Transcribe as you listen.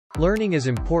Learning is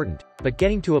important, but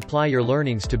getting to apply your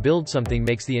learnings to build something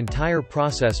makes the entire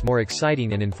process more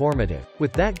exciting and informative.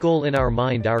 With that goal in our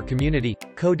mind, our community,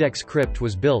 CodXCrypt,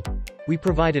 was built. We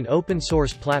provide an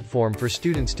open-source platform for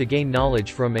students to gain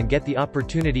knowledge from and get the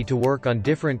opportunity to work on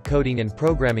different coding and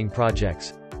programming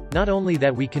projects. Not only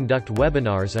that, we conduct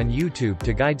webinars on YouTube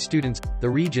to guide students, the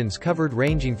regions covered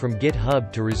ranging from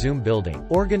GitHub to resume building,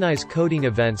 organize coding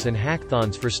events and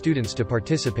hackathons for students to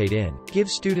participate in, give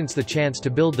students the chance to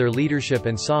build their leadership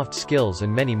and soft skills,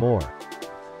 and many more.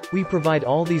 We provide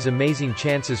all these amazing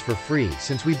chances for free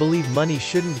since we believe money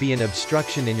shouldn't be an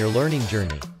obstruction in your learning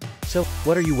journey. So,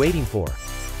 what are you waiting for?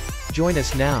 Join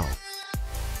us now.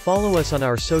 Follow us on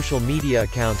our social media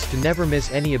accounts to never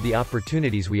miss any of the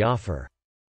opportunities we offer.